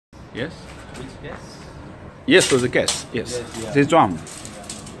Yes. Which gas? Yes, for the gas. Yes. Yes, yeah. This drum.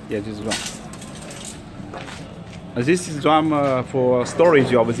 Yeah, this drum. This is drum for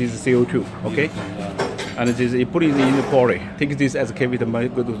storage of this CO2. Okay. And this you put it in the quarry. Take this as a cavity,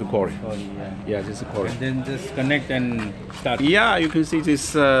 go to the quarry. Yeah, this is quarry. And then just connect and start. Yeah, you can see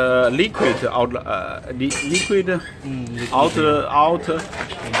this liquid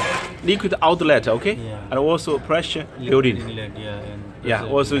liquid outlet. Okay. Yeah. And also pressure building. Inlet, yeah. And Yeah,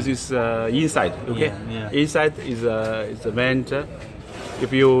 also this inside, okay? Yeah. Inside is a vent.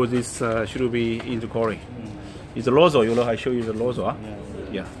 If you this should be in the quarry. It's a nozzle, you know, I show you the nozzle. Huh?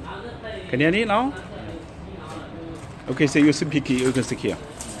 Yeah. Can you hear now? Okay, so you speak here, you can stick here.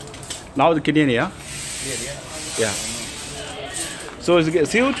 Now the Canadian, yeah? Yeah. So the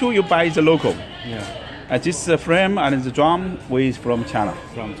CO2 you buy is the local. Yeah. And this frame and the drum is from China.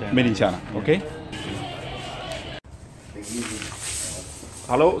 From China. Made in China, okay?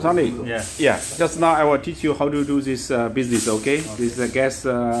 Hello, Sunny. Yeah. Yeah. Just now I will teach you how to do this business. Okay. This is gas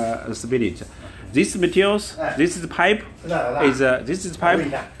spirit. These materials, this is pipe. This is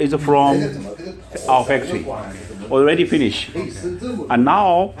pipe is from our factory, already finished. And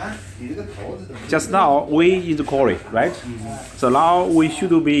now, just now we in the quarry, right? So now we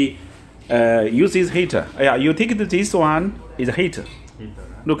should be use this heater. Yeah. You take this one is a heater.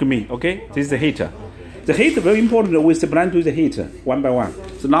 Look at me. Okay. This is a heater. The heat very important. We supply to the heat one by one.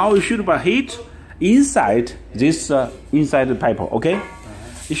 So now you should put heat inside this inside the pipe. Okay,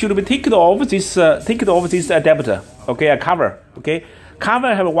 you should be take it off this adapter. Okay, a cover. Okay,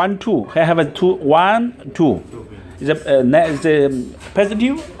 cover have 1, 2. I have a 2, 1, 2. Is the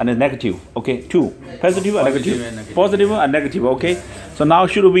positive and the negative. Okay, 2 positive and negative. Positive and negative. Okay, so now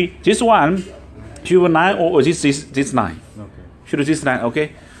should be this one should be 9 or this 9. Okay. Should be this 9.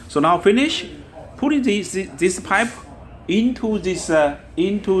 Okay, so now finish. Putting this pipe into this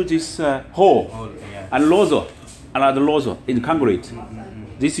hole Yeah. and nozzle, another nozzle in concrete.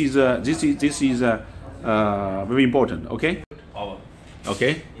 This is very important. Okay. Power.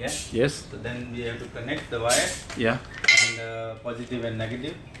 Okay. Yeah. Yes. So then we have to connect the wire Yeah. and positive and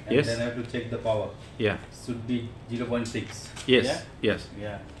negative, and Yes. then I have to check the power. Yeah. Should be 0.6. Yes. Yeah? Yes.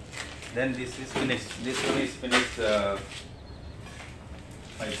 Yeah. Then this is finished. This one is finished.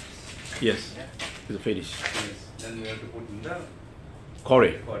 Pipe. Yes. Yeah. It's finished. Yes. Then we have to put in the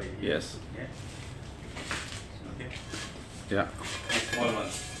Quarry. body. Yes. Yeah. Okay. Yeah. Small one.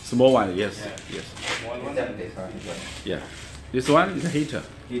 Small one. Yes. Yeah. Yes. Small one. And this one. Yeah. This one is a heater.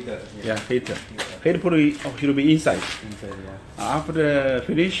 Heater. Yeah. Heater. Heater should be inside. Inside. Yeah. After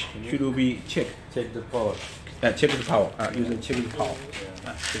finish, should be check. Check the power. Check the power. Use check the power.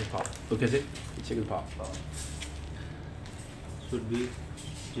 Check the power. Okay, see? Check the power. Should be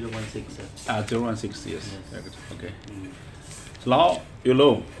 0.6. 0.6, yes. Okay. So now you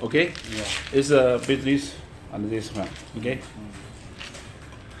know, okay? Yeah. It's a business and this one, okay?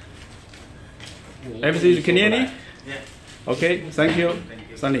 Everything is clear? Yeah. Okay, thank you. Thank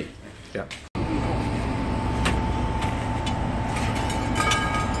you. Sunny. Yeah.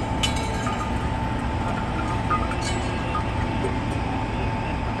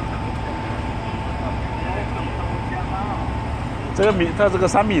 它这个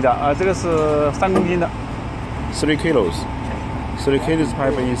3米的这个是3公斤的，3 kilos，3 kilos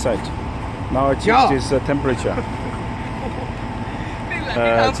pipe inside。Now check this temperature。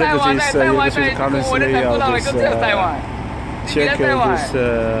这个就是有个就是 currently check this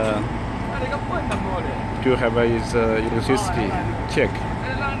to have his electricity check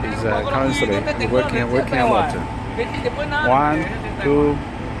is currently working a lot. 1, 2,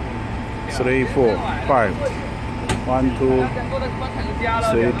 3, 4, 5. 1, 2,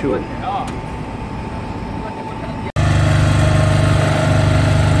 3, 2.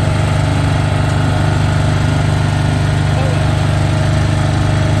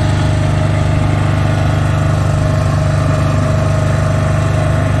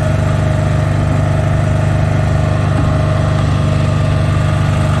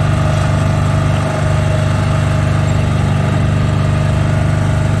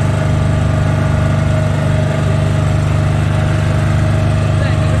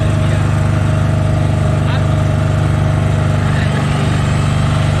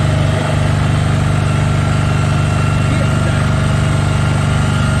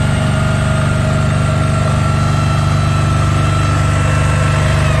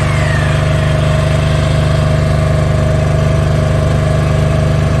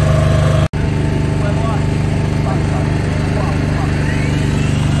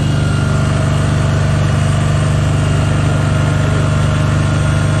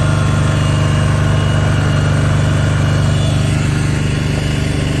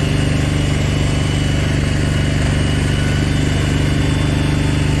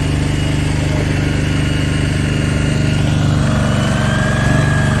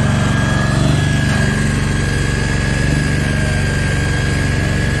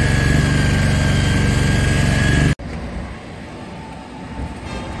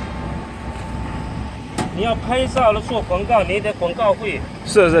 你要拍照了做广告，你得广告费。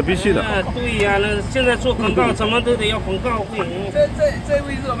是必须的。对呀，那现在做广告怎么都得要广告费。这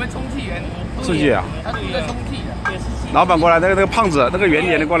位是我们充气员。自己啊。他住在充气的。老板过来，那个胖子，那个圆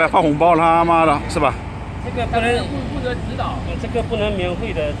脸的过来发红包，他妈的，是吧？这个不能负责指导，这个不能免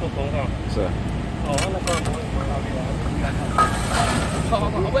费的做广告。是。哦，那个不会广告的。好，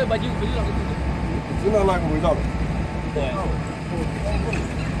我也把就知道那个味道的。对。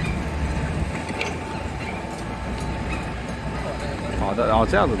好的，然后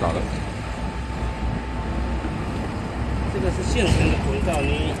这样子找的。这个是现成的广告，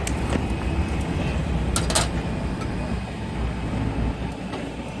你。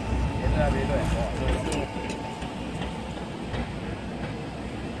别对。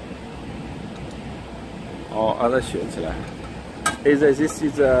哦，把它选起来。This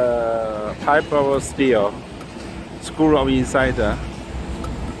is a pipe of steel, screw up inside,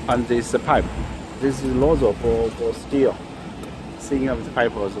 and this pipe. This is nozzle for steel. Thinking of the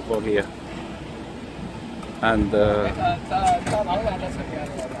pipe also for here. And 不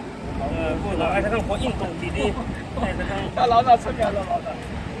能，哎，他看我运动体力，他老早出来了，老早。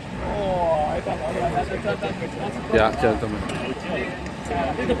哦，哎，他老早这。Yeah, gentlemen.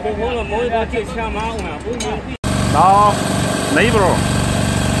 Now, neighbor,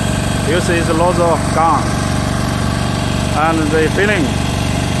 use this nozzle gun and the filling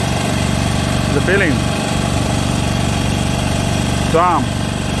drum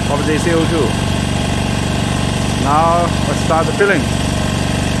of the CO2. Now let's start the filling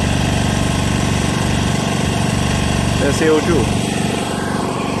the CO2.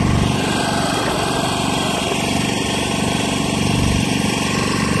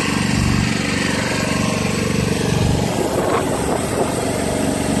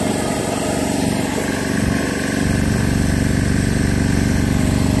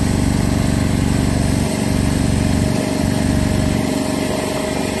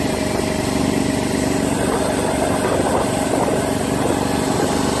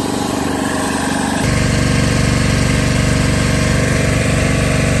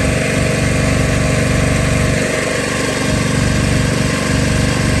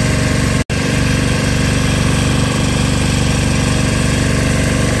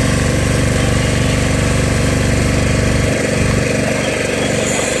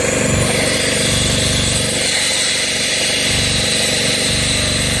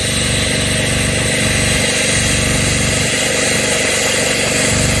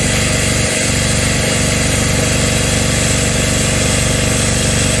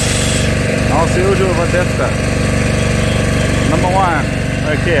 CO2 for tester. Number 1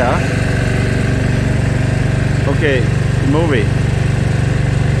 right here. Okay, move it.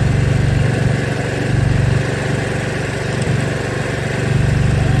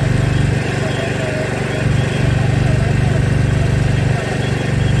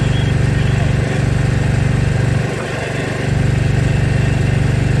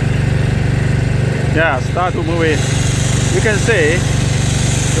 Yeah, start to move it. You can see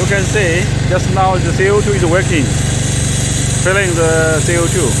just now the CO2 is working, filling the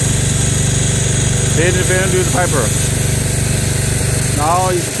CO2. It is filling to the piper. Now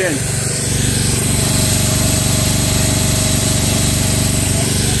it's changed.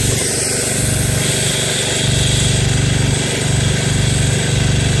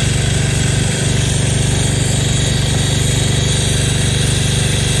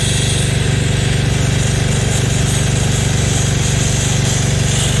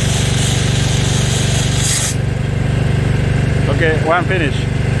 Okay, one finish.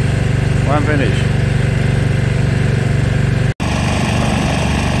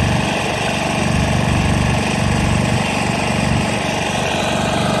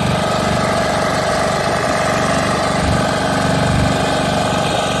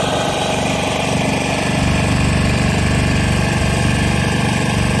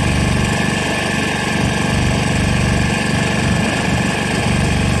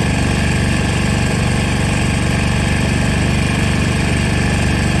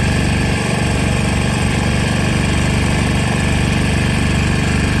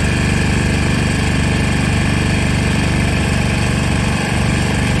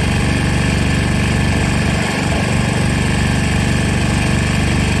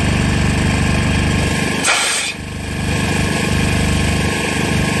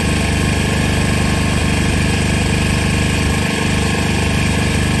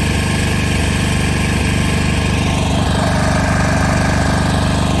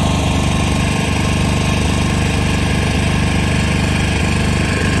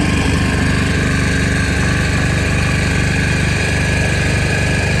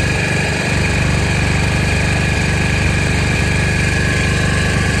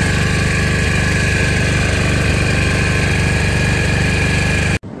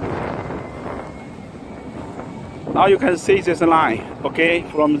 Now you can see this line, okay,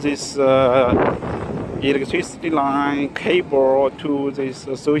 from this electricity line cable to this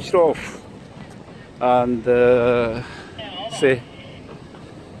switch off, and see,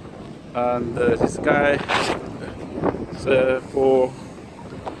 and this guy for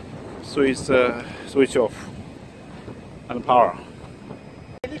switch off and power.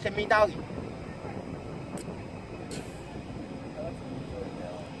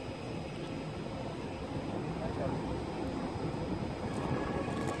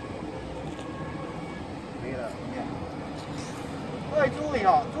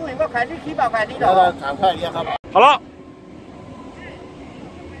好了。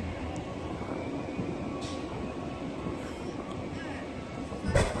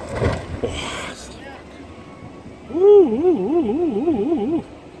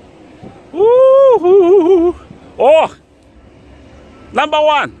哦 ，Number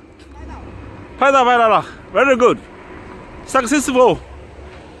one， 拍到了 ，Very good， successful，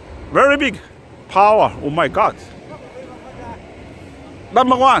 very big power。Oh my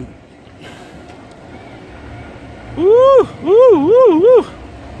God。Number one. Woo, woo, woo, woo.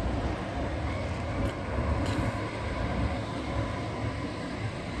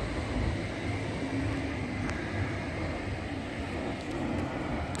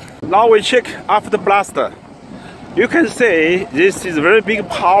 Now we check after blaster. You can see this is very big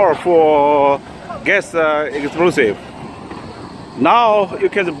power for gas explosive. Now you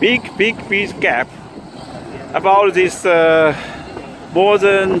can see big gap about this. More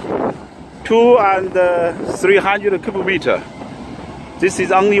than 200 and 300 cubic meter. This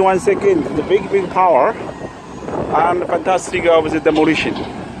is only 1 second. The big power and fantastic of the demolition.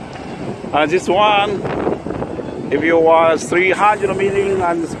 And this one, if you want 300 million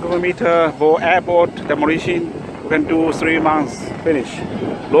and square meter for airport demolition, you can do 3 months finish.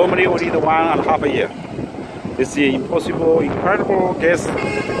 Normally we need 1.5 years. This is impossible, incredible gas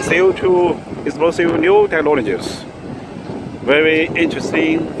CO2 explosive new technologies. Very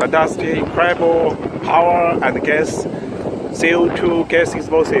interesting, fantastic, incredible power and gas, CO2 gas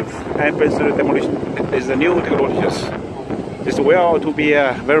explosive and basic demolition is the new technologies. This will to be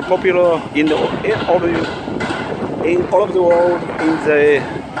very popular in all of the world in the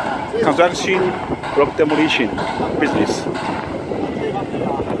construction block demolition business.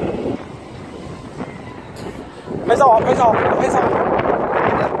 拍照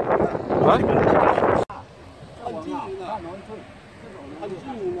啊！啊！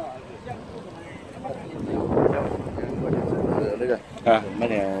 那个啊，买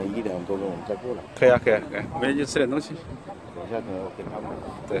点1两多钟我们再过来。可以啊，我们就吃点东西。等一下可能给他们，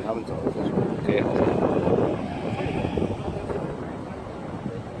对他们走了再说。可以。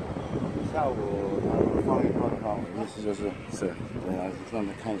下午放一放的话，我意思就是让他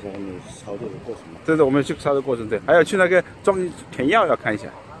看一下他们操作的过程。这是我们去操作过程，对。还有去那个装填药要看一下，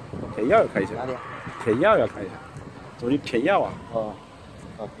填药要看一下。哪里？填药要看一下。怎么去填药啊？哦。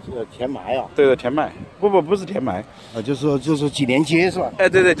 填埋啊？对，填埋，不是填埋，就是几连接是吧？哎，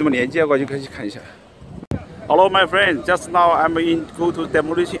对，怎么连接过去可以去看一下。Hello, my friend. Just now I'm go to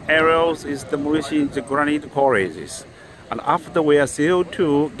demolition areas. Is demolition the granite quarries, and after we are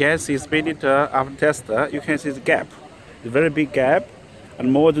CO2 gas is emitted after tester, you can see the gap, the very big gap,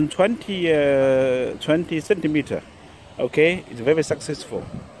 and more than 20 centimeter. Okay, it's very successful.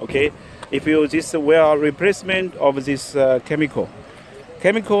 Okay, if you this well replacement of this chemical.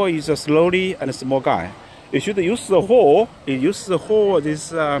 Chemical is a slowly and a small guy. You should use the hole. Use the hole.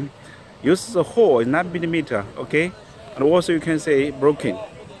 Use the hole in 9 millimeter. Okay, and also you can say broken.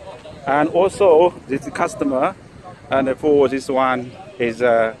 And also this customer, and for this one is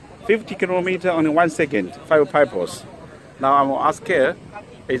 50 kilometer on 1 second, 5 pipes. Now I'm ask here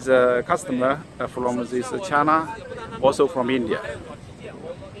is a customer from this China, also from India.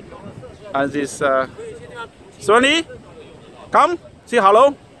 And this Sonny, come. Say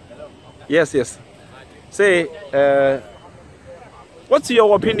hello. Yes. Say, what's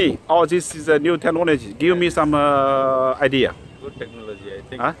your opinion? Oh, this is a new technology. Give me some idea. Good technology, I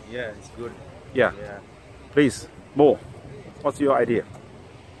think. Huh? Yeah, it's good. Yeah. Please, more. What's your idea?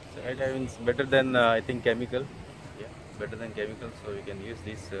 So I think it's better than I think chemical. Yeah, better than chemical. So we can use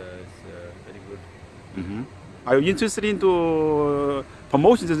this. It's very good. Are you interested into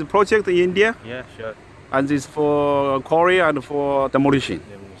promotion this project in India? Yeah, sure. And this for quarry and for demolition.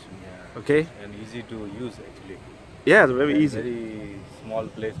 Demolition, yeah. Okay. And easy to use actually. Yeah, it's very easy. Very small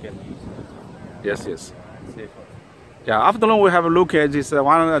place can use. Yes. Safer. Yeah. Afternoon we have a look at this 1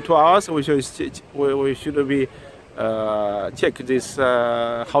 or 2 hours. We should be check this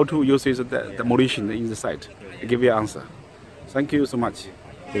how to use this demolition in the site. I'll give you an answer. Thank you so much.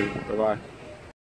 Okay, bye bye.